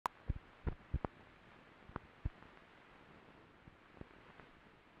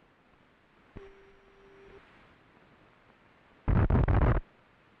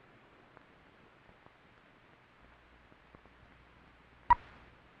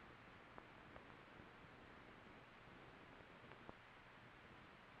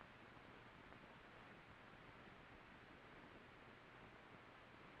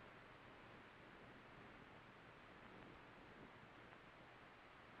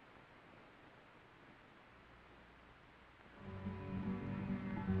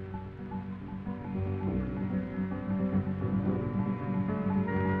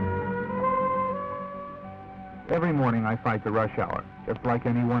Every morning I fight the rush hour, just like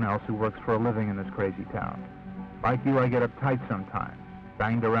anyone else who works for a living in this crazy town. Like you, I get uptight sometimes,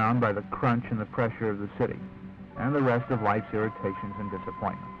 banged around by the crunch and the pressure of the city, and the rest of life's irritations and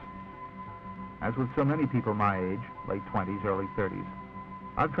disappointments. As with so many people my age, late 20s, early 30s,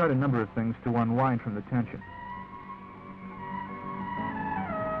 I've tried a number of things to unwind from the tension.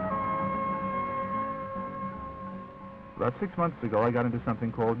 About 6 months ago, I got into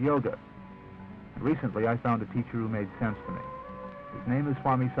something called yoga. And recently, I found a teacher who made sense to me. His name is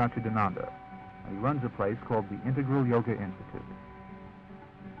Swami Satchidananda, and he runs a place called the Integral Yoga Institute.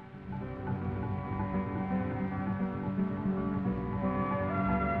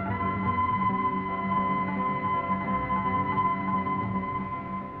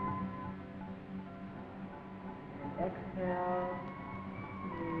 Exhale.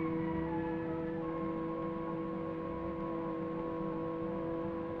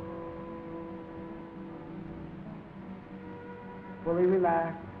 Fully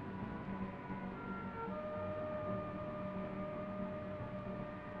relaxed.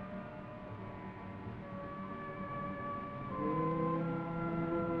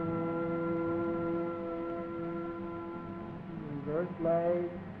 Reverse leg.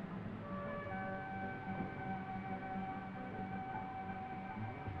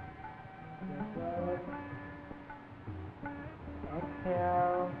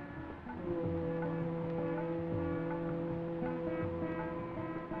 Exhale.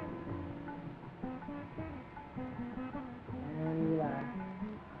 And relax.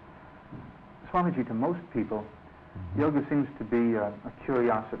 Swamiji, to most people, yoga seems to be a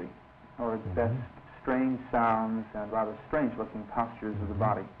curiosity, or at best, strange sounds and rather strange-looking postures of the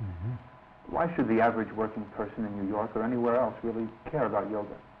body. Why should the average working person in New York or anywhere else really care about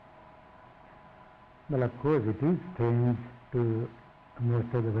yoga? Well, of course, it is strange to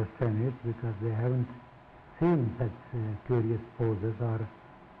most of the Westerners because they haven't seen such curious poses or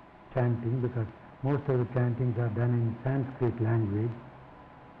chanting, because most of the chantings are done in Sanskrit language.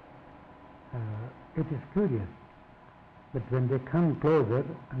 It is curious. But when they come closer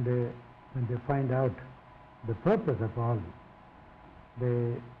and when they find out the purpose of all,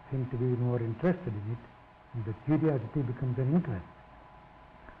 they seem to be more interested in it, and the curiosity becomes an interest.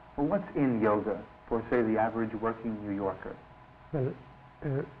 Well, what's in yoga for, say, the average working New Yorker? Well,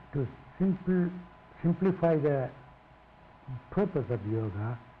 to simplify the purpose of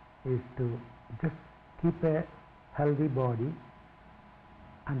yoga is to just keep a healthy body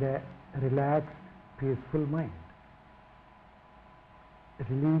and a relaxed, peaceful mind,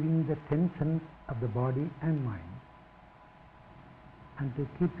 relieving the tensions of the body and mind, and to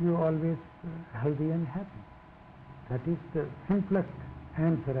keep you always healthy and happy. That is the simplest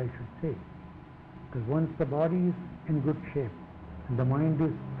answer, I should say. Because once the body is in good shape and the mind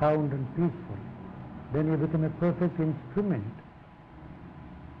is sound and peaceful, then you become a perfect instrument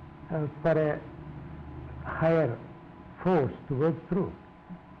for a higher force to work through.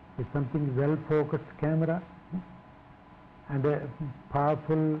 If something is well-focused camera and a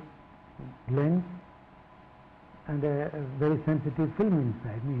powerful lens and a very sensitive film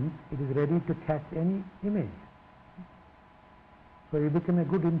inside, means it is ready to catch any image. So you become a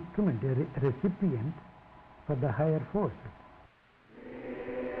good instrument, a recipient for the higher forces.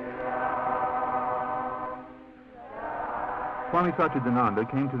 Swami Satchidananda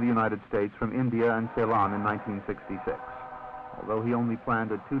came to the United States from India and Ceylon in 1966. Although he only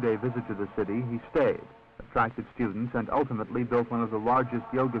planned a 2-day visit to the city, he stayed, attracted students, and ultimately built one of the largest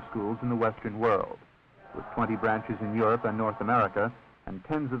yoga schools in the Western world, with 20 branches in Europe and North America, and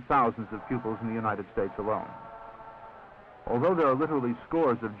tens of thousands of pupils in the United States alone. Although there are literally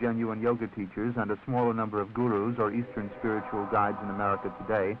scores of genuine yoga teachers and a smaller number of gurus or Eastern spiritual guides in America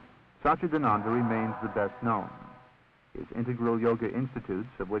today, Satchidananda remains the best known. His Integral Yoga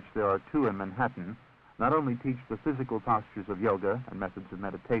Institutes, of which there are 2 in Manhattan, not only teach the physical postures of yoga and methods of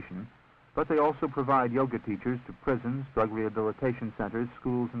meditation, but they also provide yoga teachers to prisons, drug rehabilitation centers,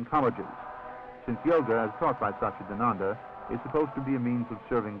 schools, and colleges, since yoga, as taught by Satchidananda, is supposed to be a means of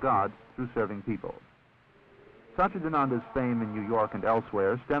serving God through serving people. Satchidananda's fame in New York and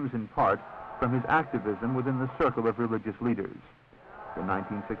elsewhere stems in part from his activism within the circle of religious leaders. In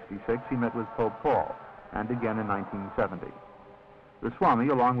 1966, he met with Pope Paul, and again in 1970. The Swami,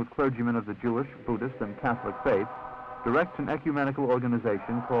 along with clergymen of the Jewish, Buddhist, and Catholic faiths, directs an ecumenical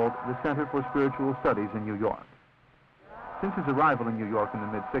organization called the Center for Spiritual Studies in New York. Since his arrival in New York in the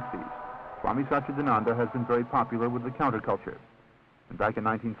mid-60s, Swami Satchidananda has been very popular with the counterculture. And back in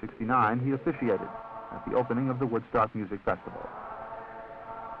 1969, he officiated at the opening of the Woodstock Music Festival.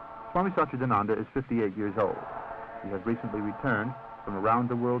 Swami Satchidananda is 58 years old. He has recently returned from a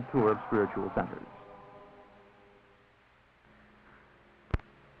round-the-world tour of spiritual centers.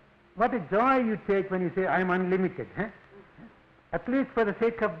 What a joy you take when you say, I am unlimited. At least for the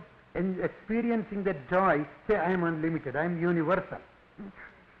sake of experiencing that joy, say, I am unlimited, I am universal.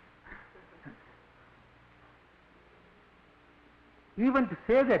 Even to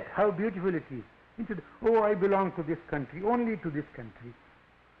say that, how beautiful it is. Instead, oh, I belong to this country, only to this country.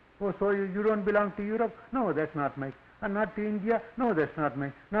 Oh, so you don't belong to Europe? No, that's not my. And not to India? No, that's not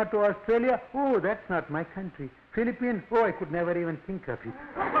my. Not to Australia? Oh, that's not my country. Philippines? Oh, I could never even think of it.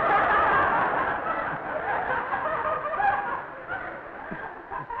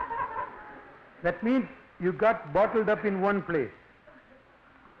 That means you got bottled up in one place.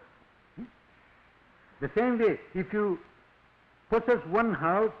 The same way, if you possess one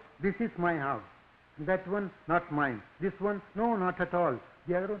house, this is my house. That one, not mine. This one, no, not at all.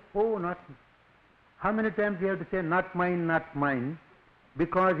 The other one, oh, not. How many times you have to say, not mine, not mine,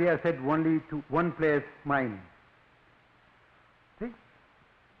 because you have said only to one place, mine. See?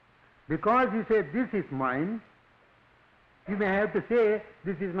 Because you say, this is mine, you may have to say,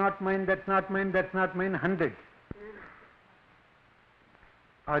 this is not mine, that's not mine, that's not mine, 100.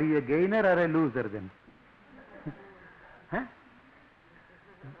 Are you a gainer or a loser then? Huh?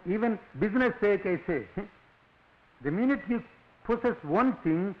 Even business sake, I say, the minute you possess one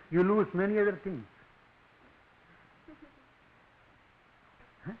thing, you lose many other things.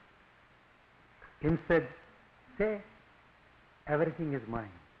 Huh? Instead, say, everything is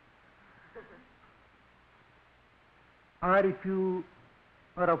mine. Or if you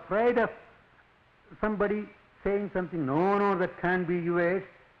are afraid of somebody saying something, no, that can't be yours,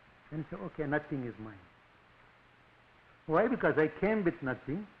 then say, okay, nothing is mine. Why? Because I came with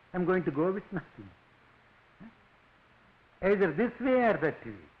nothing, I'm going to go with nothing. Either this way or that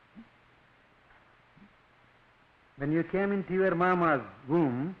way. When you came into your mama's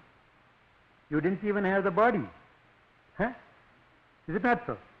womb, you didn't even have the body. Huh? Is it not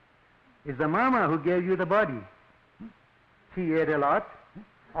so? It's the mama who gave you the body. She ate a lot,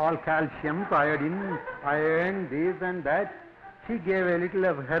 all calcium, iron, this and that. She gave a little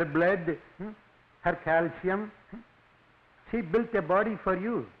of her blood, her calcium. She built a body for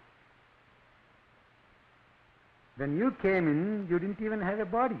you. When you came in, you didn't even have a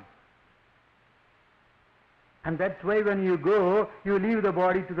body. And that's why when you go, you leave the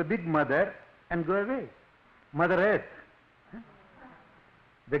body to the big mother and go away. Mother Earth.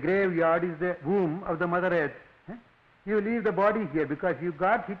 The graveyard is the womb of the Mother Earth. You leave the body here because you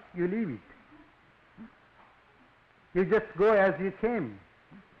got it, you leave it. You just go as you came.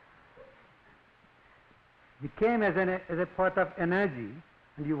 You came as a part of energy,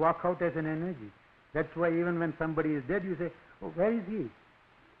 and you walk out as an energy. That's why even when somebody is dead, you say, oh, where is he?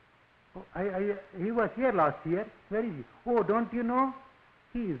 Oh, he was here last year. Where is he? Oh, don't you know?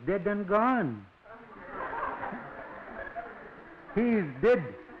 He is dead and gone. He is dead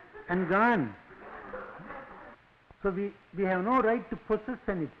and gone. So we have no right to possess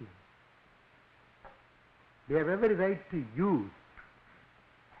anything. We have every right to use.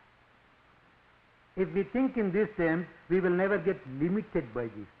 If we think in this terms, we will never get limited by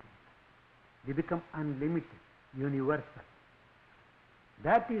these things. We become unlimited, universal.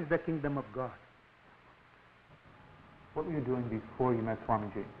 That is the kingdom of God. What were you doing before you met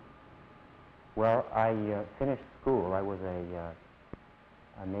Swamiji? Well, I finished school. I was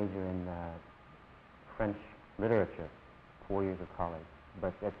a major in French literature, 4 years of college.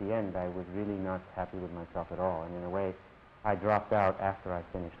 But at the end, I was really not happy with myself at all. And in a way, I dropped out after I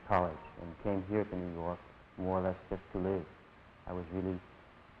finished college and came here to New York more or less just to live. I was really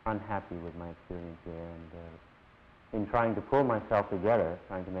unhappy with my experience there, and in trying to pull myself together,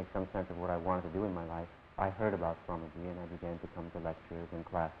 trying to make some sense of what I wanted to do in my life, I heard about Swamiji and I began to come to lectures and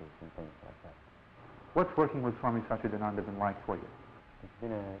classes and things like that. What's working with Swami Satchidananda been like for you? It's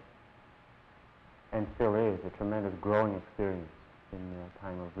been and still is, a tremendous growing experience in a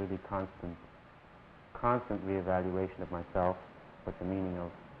time of really constant reevaluation of myself, what the meaning of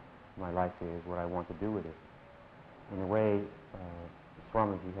my life is, what I want to do with it. In a way,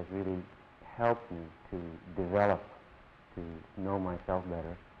 Swamiji has really helped me to develop, to know myself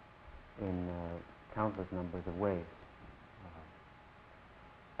better in countless numbers of ways.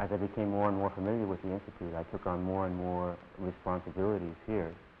 As I became more and more familiar with the Institute, I took on more and more responsibilities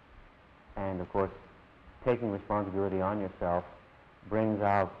here. And of course, taking responsibility on yourself brings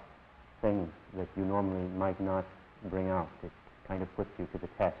out things that you normally might not bring out. It kind of puts you to the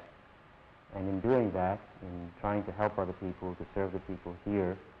test. And in doing that, in trying to help other people, to serve the people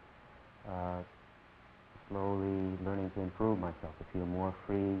here, slowly learning to improve myself, to feel more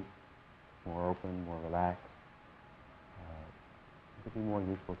free, more open, more relaxed, to be more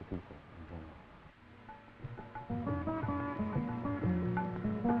useful to people in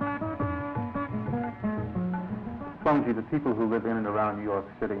general. Swamiji, the people who live in and around New York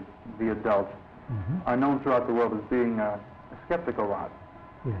City, the adults, are known throughout the world as being a skeptical lot.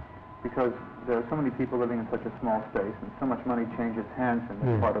 Yes. Because there are so many people living in such a small space and so much money changes hands in this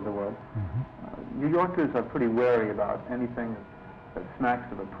Yes. part of the world. New Yorkers are pretty wary about anything that smacks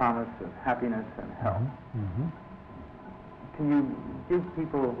of a promise of happiness and health. Can you give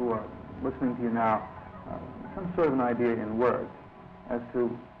people who are listening to you now some sort of an idea in words as to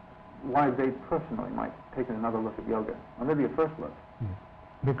why they personally might take another look at yoga, or maybe a first look? Yes.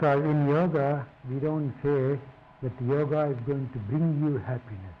 Because in yoga, we don't say that yoga is going to bring you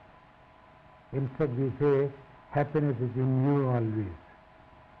happiness. Instead, we say happiness is in you always.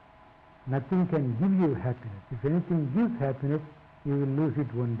 Nothing can give you happiness. If anything gives happiness, you will lose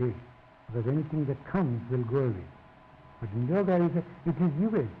it one day. Because anything that comes will go away. But in yoga, it is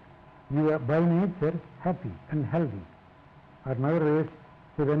yours. You are by nature happy and healthy. Or in other words,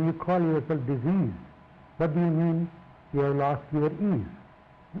 so when you call yourself diseased, what do you mean? You have lost your ease.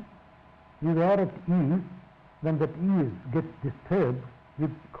 You are at ease. When that ease gets disturbed, you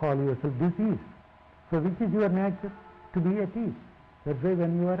call yourself diseased. So which is your nature? To be at ease. That's why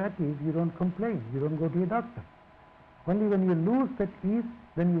when you are at ease, you don't complain. You don't go to a doctor. Only when you lose that ease,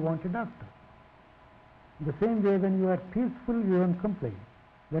 then you want a doctor. The same way, when you are peaceful, you don't complain.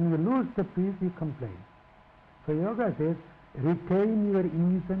 When you lose the peace, you complain. So yoga says, retain your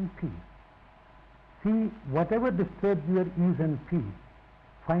ease and peace. See whatever disturbs your ease and peace,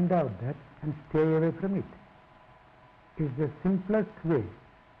 find out that and stay away from it. It's the simplest way.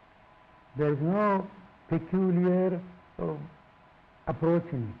 There is no peculiar approach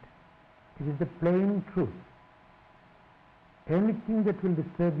in it. It is the plain truth. Anything that will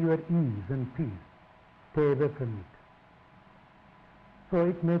disturb your ease and peace, stay away from it. So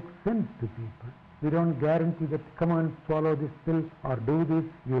it makes sense to people. We don't guarantee that, come on, swallow this pill or do this,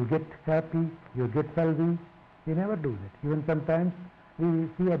 you'll get happy, you'll get healthy. We never do that. Even sometimes we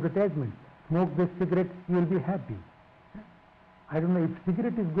see advertisements, smoke this cigarette, you'll be happy. I don't know, if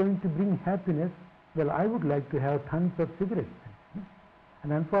cigarette is going to bring happiness, well, I would like to have tons of cigarettes.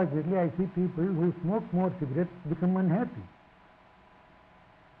 And unfortunately, I see people who smoke more cigarettes become unhappy.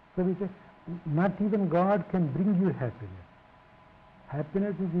 So we say, not even God can bring you happiness.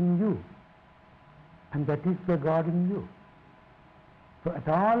 Happiness is in you, and that is the God in you. So at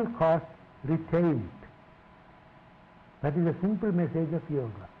all costs, retain it. That is a simple message of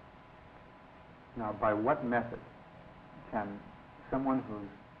yoga. Now, by what method can someone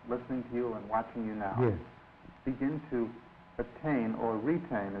who's listening to you and watching you now Yes. begin to attain or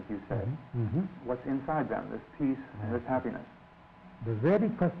retain, as you say, what's inside them, this peace and this happiness? The very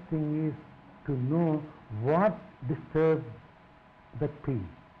first thing is to know what disturbs that peace.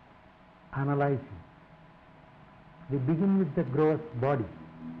 Analyzing. We begin with the gross body.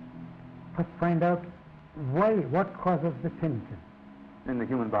 First find out why, what causes the tension In the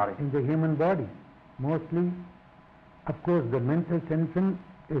human body. in the human body. Mostly, of course, the mental tension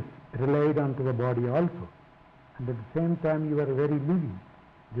is relied onto the body also. And at the same time, you are very living.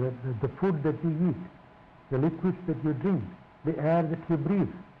 The food that you eat, the liquids that you drink, the air that you breathe.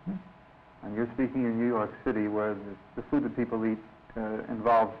 And you're speaking in New York City, where the food that people eat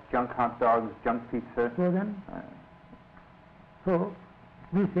involves junk hot dogs, junk pizza. So then, so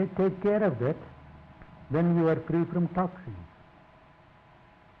we say take care of that, then you are free from toxins.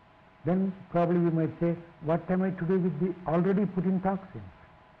 Then probably you might say, what am I to do with the already put in toxins?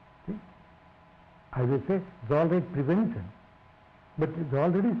 See? I will say, it's all right prevention, but it's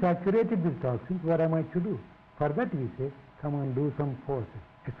already saturated with toxins, what am I to do? For that we say, come and do some forces,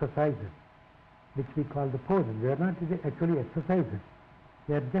 exercises, which we call the poses. They are not actually exercises.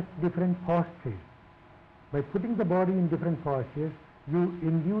 They are just different postures. By putting the body in different postures, you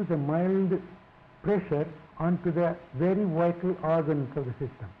induce a mild pressure onto the very vital organs of the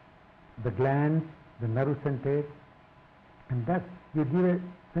system, the glands, the nerve centers, and thus you give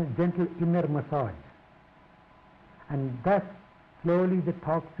a gentle inner massage. And thus slowly the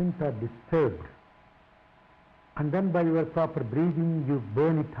toxins are disturbed. And then by your proper breathing, you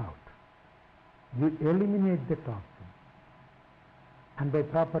burn it out. You eliminate the toxin. And by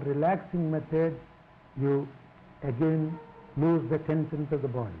proper relaxing method, you again lose the tensions of the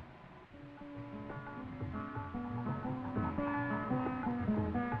body.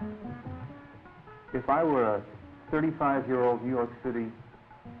 If I were a 35-year-old New York City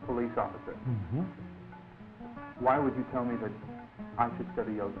police officer, why would you tell me that I should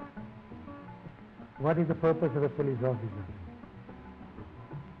study yoga? What is the purpose of a police officer?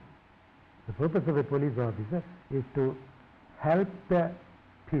 The purpose of a police officer is to help the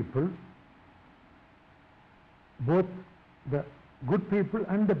people, both the good people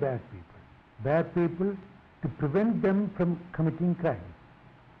and the bad people. Bad people to prevent them from committing crimes,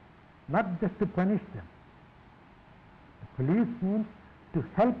 not just to punish them. The police means to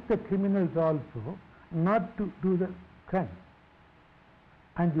help the criminals also not to do the crime,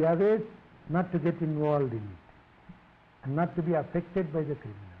 and the others not to get involved in it and not to be affected by the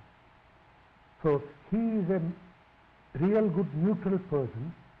criminal. So he is a real good neutral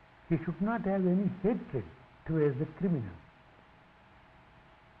person. He should not have any hatred towards the criminal.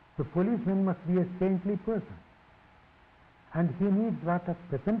 The policeman must be a saintly person, and he needs lot of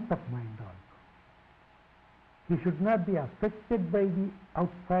presence of mind also. He should not be affected by the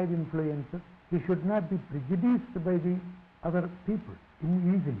outside influences. He should not be prejudiced by the other people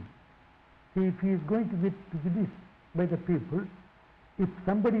easily. See, if he is going to be prejudiced by the people, if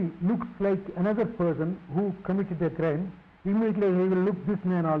somebody looks like another person who committed a crime, immediately he will look this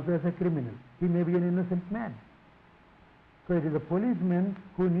man also as a criminal. He may be an innocent man. So it is a policeman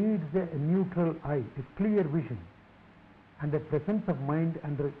who needs a neutral eye, a clear vision, and a presence of mind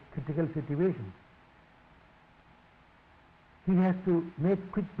under critical situations. He has to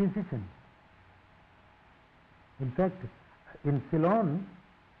make quick decisions. In fact, in Ceylon,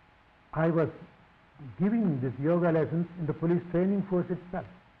 I was giving this yoga lessons in the police training force itself.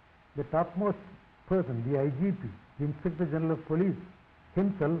 The topmost person, the IGP, the Inspector General of Police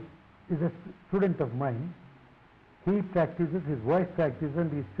himself, is a student of mine. He practices, his wife practices,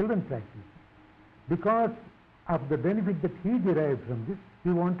 and his children practice. Because of the benefit that he derived from this, he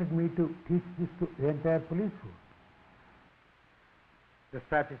wanted me to teach this to the entire police force. The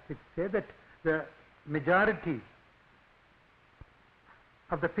statistics say that the majority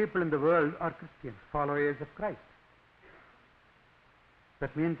of the people in the world are Christians, followers of Christ.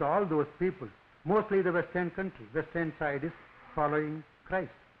 That means all those people, mostly the Western country, Western side is following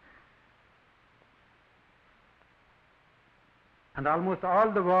Christ. And almost all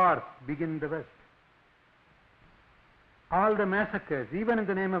the wars begin in the West. All the massacres, even in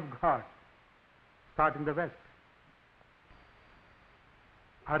the name of God, start in the West.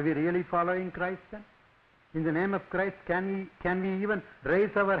 Are we really following Christ then? In the name of Christ, can we even raise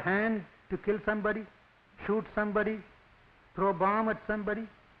our hand to kill somebody, shoot somebody, throw a bomb at somebody?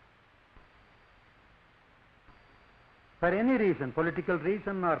 For any reason, political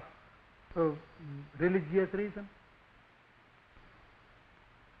reason or religious reason?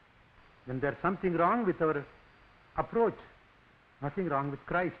 Then there's something wrong with our approach, nothing wrong with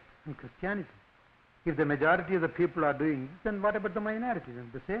Christ and Christianity. If the majority of the people are doing this, then what about the minority?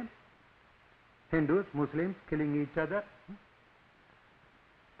 Then the same. Hindus, Muslims killing each other.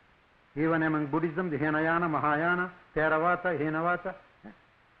 Even among Buddhism, the Hinayana, Mahayana, Theravada, Hinavada,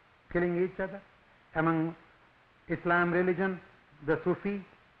 killing each other. Among Islam religion, the Sufi,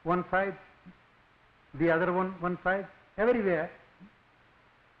 one side, the other one side, everywhere.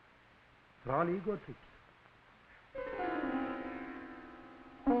 They're all ego trips.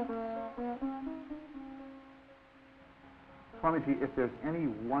 Swamiji, if there's any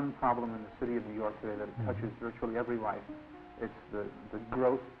one problem in the city of New York today that touches virtually every life, it's the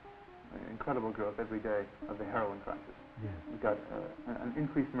growth, incredible growth every day of the heroin crisis. Yes. You've got an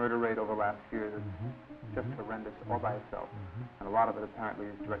increased murder rate over last year that's just horrendous all by itself, and a lot of it apparently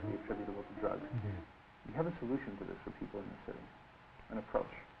is directly attributable to drugs. Do you have a solution to this for people in the city, an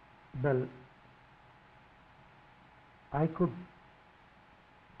approach? Well, I could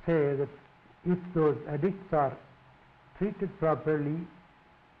say that if those addicts are treated properly,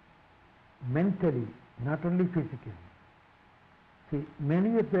 mentally, not only physically. See,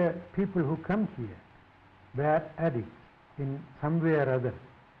 many of the people who come here, they are addicts in some way or other.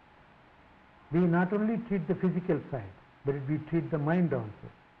 We not only treat the physical side, but we treat the mind also.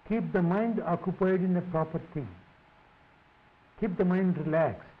 Keep the mind occupied in a proper thing. Keep the mind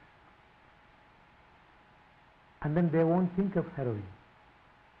relaxed. And then they won't think of heroin.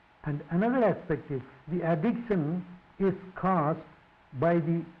 And another aspect is the addiction is caused by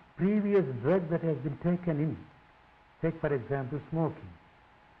the previous drug that has been taken in. Take for example smoking.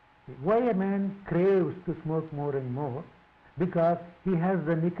 Why a man craves to smoke more and more? Because he has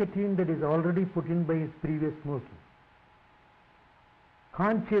the nicotine that is already put in by his previous smoking.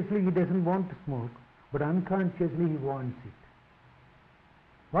 Consciously he doesn't want to smoke, but unconsciously he wants it.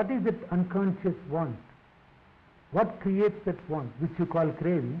 What is that unconscious want? What creates that want, which you call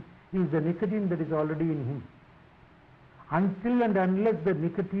craving, is the nicotine that is already in him. Until and unless the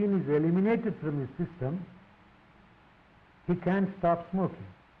nicotine is eliminated from his system, he can't stop smoking,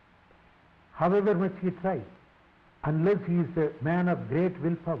 however much he tries, unless he is a man of great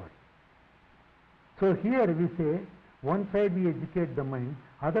willpower. So here we say, one side we educate the mind,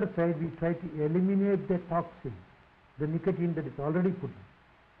 other side we try to eliminate the toxin, the nicotine that is already put in.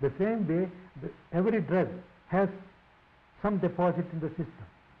 The same way, every drug has some deposit in the system.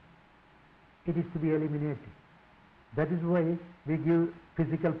 It is to be eliminated. That is why we give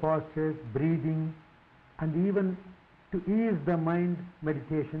physical postures, breathing, and even to ease the mind,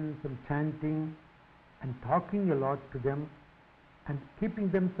 meditations and chanting and talking a lot to them and keeping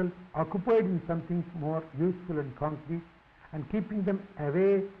themselves occupied in something more useful and concrete and keeping them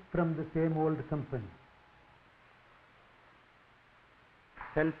away from the same old company.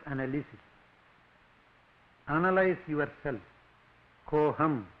 Self-analysis. Analyze yourself.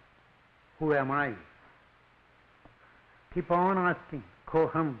 Koham, who am I? Keep on asking,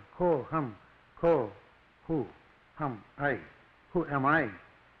 koham, ko, who, hum, I, who am I?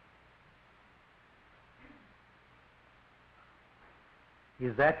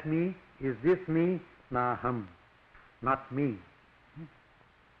 Is that me? Is this me? Naham, not me.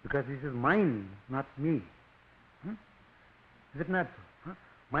 Because this is mine, not me. Is it not so?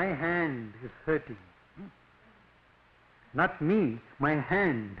 My hand is hurting. Not me, my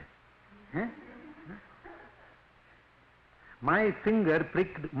hand. My finger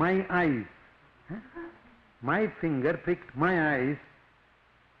pricked my eyes. My finger pricked my eyes.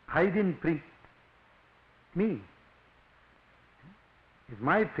 I didn't prick me. It's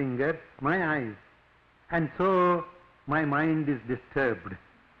my finger, my eyes. And so my mind is disturbed.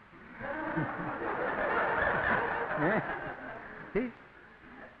 See?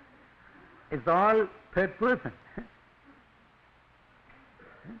 It's all third person.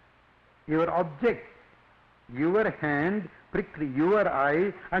 Your object, your hand pricked your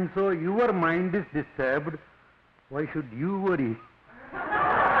eye, and so your mind is disturbed. Why should you worry?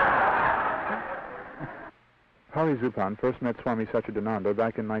 Hari Zupan first met Swami Satchidananda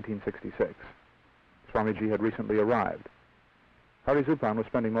back in 1966. Swamiji had recently arrived. Hari Zupan was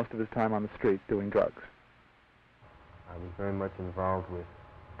spending most of his time on the street doing drugs. I was very much involved with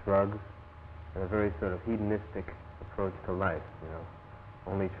drugs and a very sort of hedonistic approach to life,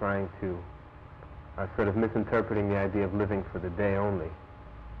 only trying to, sort of misinterpreting the idea of living for the day only,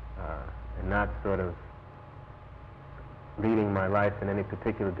 and not sort of leading my life in any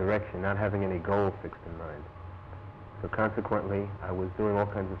particular direction, not having any goal fixed in mind. So consequently, I was doing all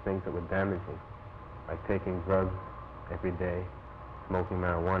kinds of things that were damaging, like taking drugs every day, smoking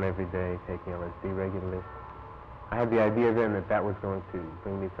marijuana every day, taking LSD regularly. I had the idea then that that was going to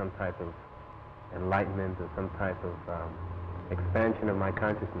bring me some type of enlightenment or some type of expansion of my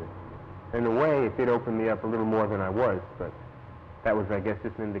consciousness. In a way, it did open me up a little more than I was, but that was, I guess,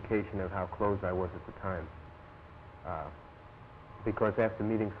 just an indication of how closed I was at the time. Because after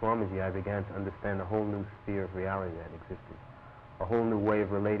meeting Swamiji, I began to understand a whole new sphere of reality that existed, a whole new way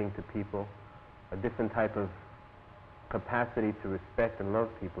of relating to people, a different type of capacity to respect and love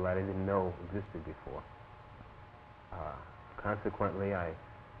people that I didn't know existed before. Consequently,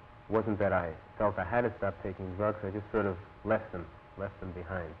 wasn't that I felt I had to stop taking drugs, I just sort of left them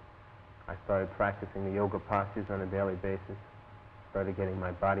behind. I started practicing the yoga postures on a daily basis, started getting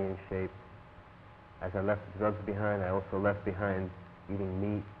my body in shape. As I left the drugs behind, I also left behind eating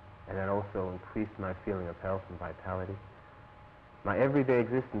meat, and that also increased my feeling of health and vitality. My everyday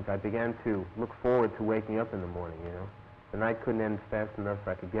existence, I began to look forward to waking up in the morning, The night couldn't end fast enough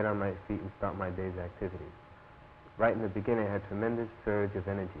so I could get on my feet and start my day's activities. Right in the beginning, I had a tremendous surge of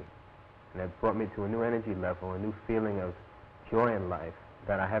energy, and that brought me to a new energy level, a new feeling of joy in life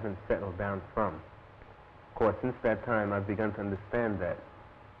that I haven't settled down from. Of course, since that time, I've begun to understand that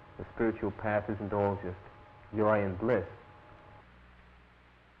the spiritual path isn't all just joy and bliss.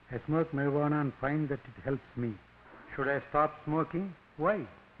 I smoke marijuana and find that it helps me. Should I stop smoking? Why,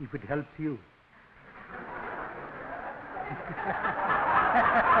 if it helps you?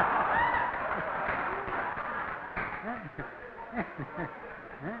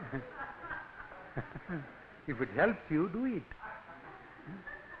 If it helps you, do it.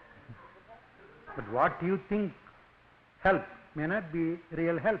 But what you think helps may not be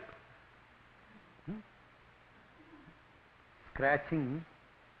real help. Scratching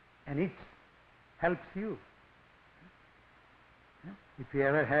an itch helps you. If you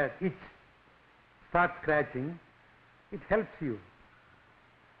ever had itch, start scratching, it helps you.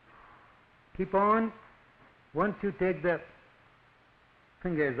 Keep on. Once you take the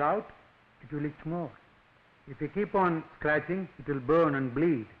fingers out, it will itch more. If you keep on scratching, it will burn and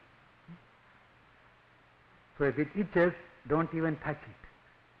bleed. So if it itches, don't even touch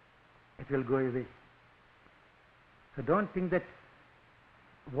it. It will go away. So don't think that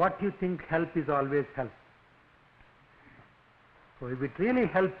what you think help is always help. So if it really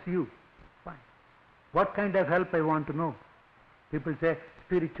helps you, fine. What kind of help I want to know? People say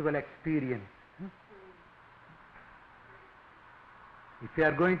spiritual experience. If you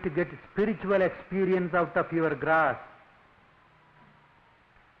are going to get spiritual experience out of your grass,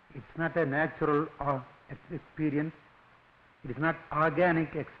 it's not a natural experience, it is not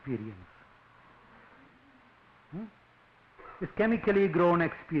organic experience. It's chemically grown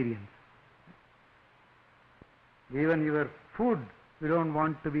experience. Even your food, we don't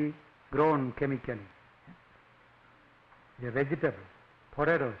want to be grown chemically. Your vegetables,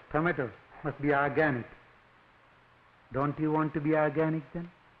 potatoes, tomatoes must be organic. Don't you want to be organic then?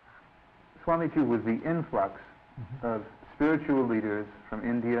 Swamiji, with the influx of spiritual leaders from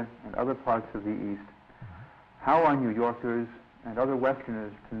India and other parts of the East, how are New Yorkers and other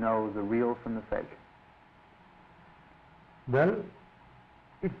Westerners to know the real from the fake? Well,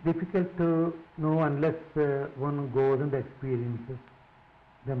 it's difficult to know unless one goes and experiences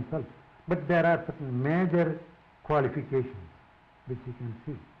themselves. But there are certain major qualifications which you can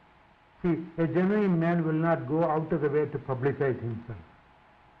see. See, a genuine man will not go out of the way to publicize himself.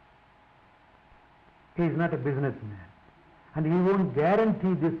 He is not a businessman. And he won't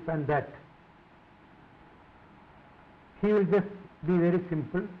guarantee this and that. He will just be very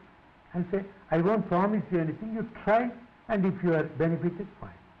simple and say, I won't promise you anything, you try, and if you are benefited, fine.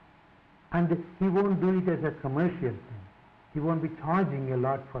 And he won't do it as a commercial thing. He won't be charging a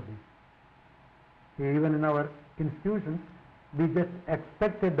lot for this. Even in our institutions, we just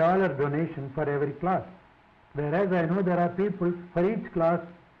expect $1 donation for every class. Whereas I know there are people, for each class,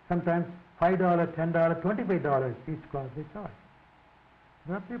 sometimes $5, $10, $25 each class they charge.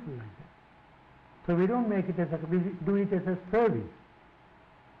 There are people like that. So we don't make it as we do it as a service.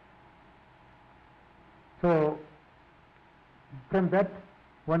 So from that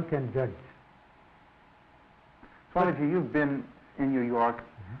one can judge. Swamiji, you've been in New York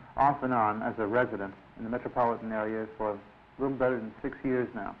off and on as a resident in the metropolitan area for a little better than 6 years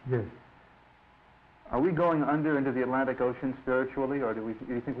now. Yes. Are we going under into the Atlantic Ocean spiritually, or do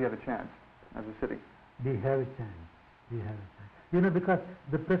you think we have a chance as a city? We have a chance. We have a chance. You know, because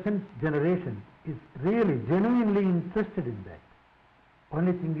the present generation is really genuinely interested in that.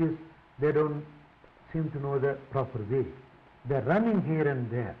 Only thing is they don't seem to know the proper way. They're running here and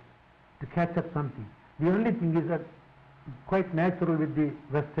there to catch up something. The only thing is that quite natural with the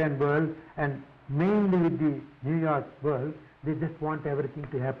Western world and mainly with the New York world, they just want everything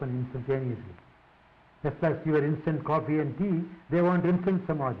to happen instantaneously. Just like your instant coffee and tea, they want instant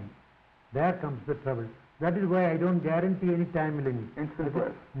samadhi. There comes the trouble. That is why I don't guarantee any time limit. Instant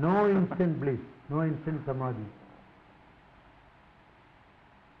bliss. No instant bliss, no instant samadhi.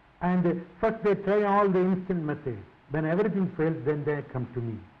 And first they try all the instant methods. When everything fails, then they come to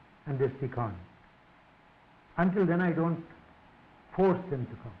me and they stick on. Until then I don't force them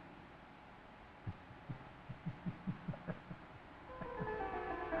to come.